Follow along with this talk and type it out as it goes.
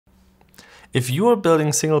If you are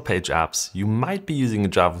building single-page apps, you might be using a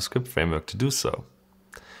JavaScript framework to do so.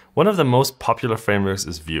 One of the most popular frameworks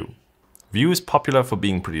is Vue. Vue is popular for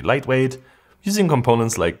being pretty lightweight, using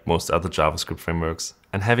components like most other JavaScript frameworks,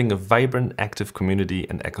 and having a vibrant, active community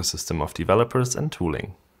and ecosystem of developers and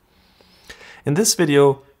tooling. In this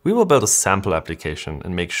video, we will build a sample application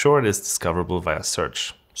and make sure it is discoverable via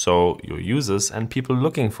search, so your users and people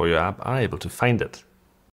looking for your app are able to find it.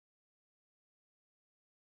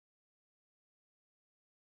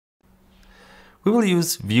 We will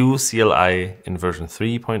use Vue CLI in version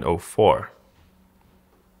 3.04.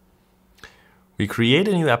 We create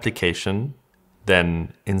a new application,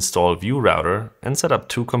 then install Vue Router and set up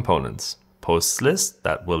two components: posts list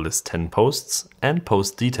that will list 10 posts and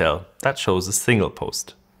post detail that shows a single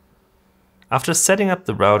post. After setting up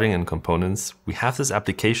the routing and components, we have this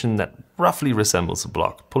application that roughly resembles a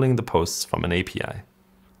blog, pulling the posts from an API.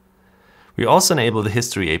 We also enable the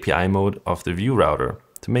history API mode of the Vue Router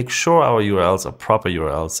to make sure our URLs are proper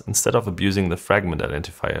URLs instead of abusing the fragment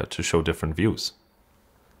identifier to show different views.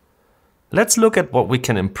 Let's look at what we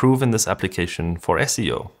can improve in this application for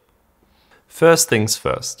SEO. First things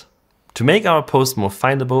first. To make our post more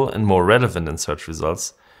findable and more relevant in search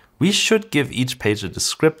results, we should give each page a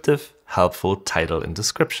descriptive, helpful title and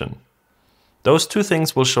description. Those two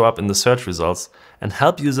things will show up in the search results and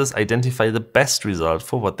help users identify the best result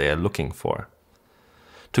for what they are looking for.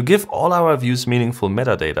 To give all our views meaningful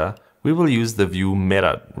metadata, we will use the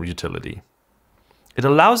vue-meta utility. It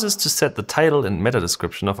allows us to set the title and meta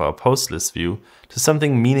description of our post list view to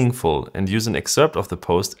something meaningful and use an excerpt of the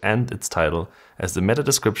post and its title as the meta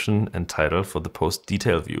description and title for the post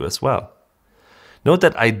detail view as well. Note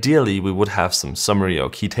that ideally we would have some summary or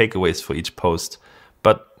key takeaways for each post,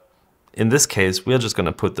 but in this case we are just going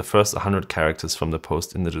to put the first 100 characters from the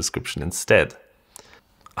post in the description instead.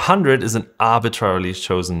 100 is an arbitrarily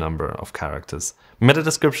chosen number of characters. Meta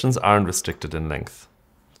descriptions aren't restricted in length.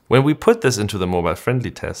 When we put this into the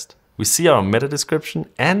mobile-friendly test, we see our meta description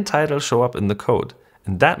and title show up in the code,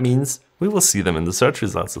 and that means we will see them in the search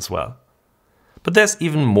results as well. But there's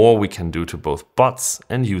even more we can do to both bots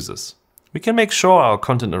and users. We can make sure our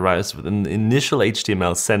content arrives within the initial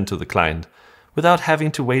HTML sent to the client without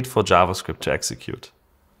having to wait for JavaScript to execute.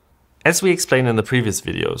 As we explained in the previous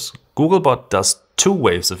videos, Googlebot does two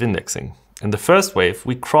waves of indexing. In the first wave,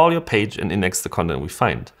 we crawl your page and index the content we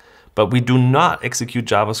find, but we do not execute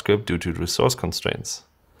JavaScript due to resource constraints.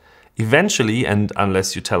 Eventually, and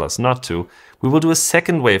unless you tell us not to, we will do a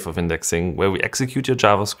second wave of indexing where we execute your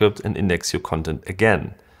JavaScript and index your content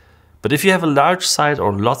again. But if you have a large site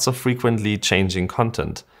or lots of frequently changing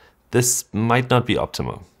content, this might not be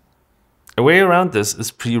optimal. A way around this is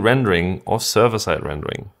pre-rendering or server-side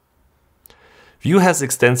rendering. Vue has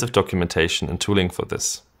extensive documentation and tooling for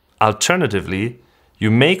this. Alternatively, you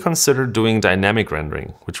may consider doing dynamic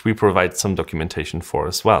rendering, which we provide some documentation for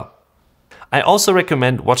as well. I also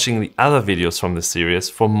recommend watching the other videos from this series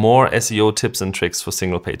for more SEO tips and tricks for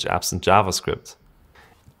single-page apps in JavaScript.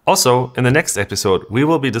 Also, in the next episode, we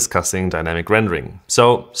will be discussing dynamic rendering,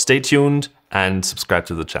 so stay tuned and subscribe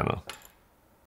to the channel.